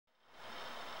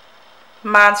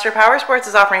Monster Powersports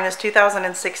is offering this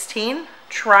 2016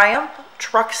 Triumph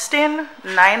Thruxton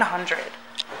 900.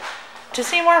 To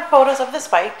see more photos of this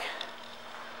bike,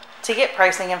 to get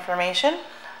pricing information,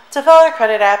 to fill out a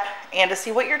credit app, and to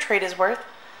see what your trade is worth,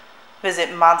 visit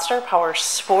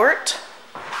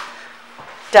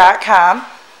monsterpowersport.com.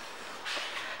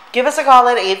 Give us a call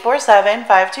at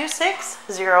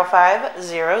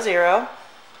 847-526-0500.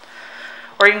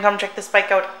 Or you can come check this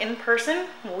bike out in person.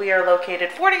 We are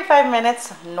located 45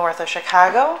 minutes north of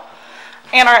Chicago.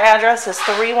 And our address is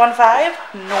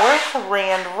 315 North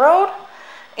Rand Road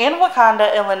in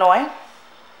Wauconda, Illinois.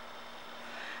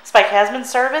 This bike has been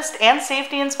serviced and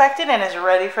safety inspected and is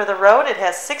ready for the road. It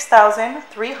has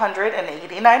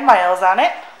 6,389 miles on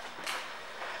it.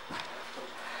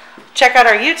 Check out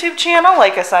our YouTube channel,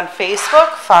 like us on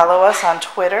Facebook, follow us on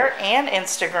Twitter and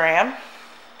Instagram.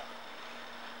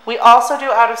 We also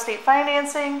do out-of-state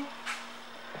financing,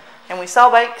 and we sell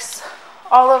bikes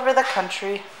all over the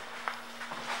country.